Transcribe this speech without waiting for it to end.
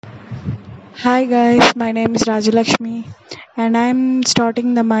Hi guys, my name is Rajalakshmi and I'm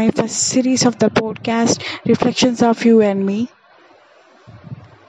starting my first series of the podcast Reflections of You and Me.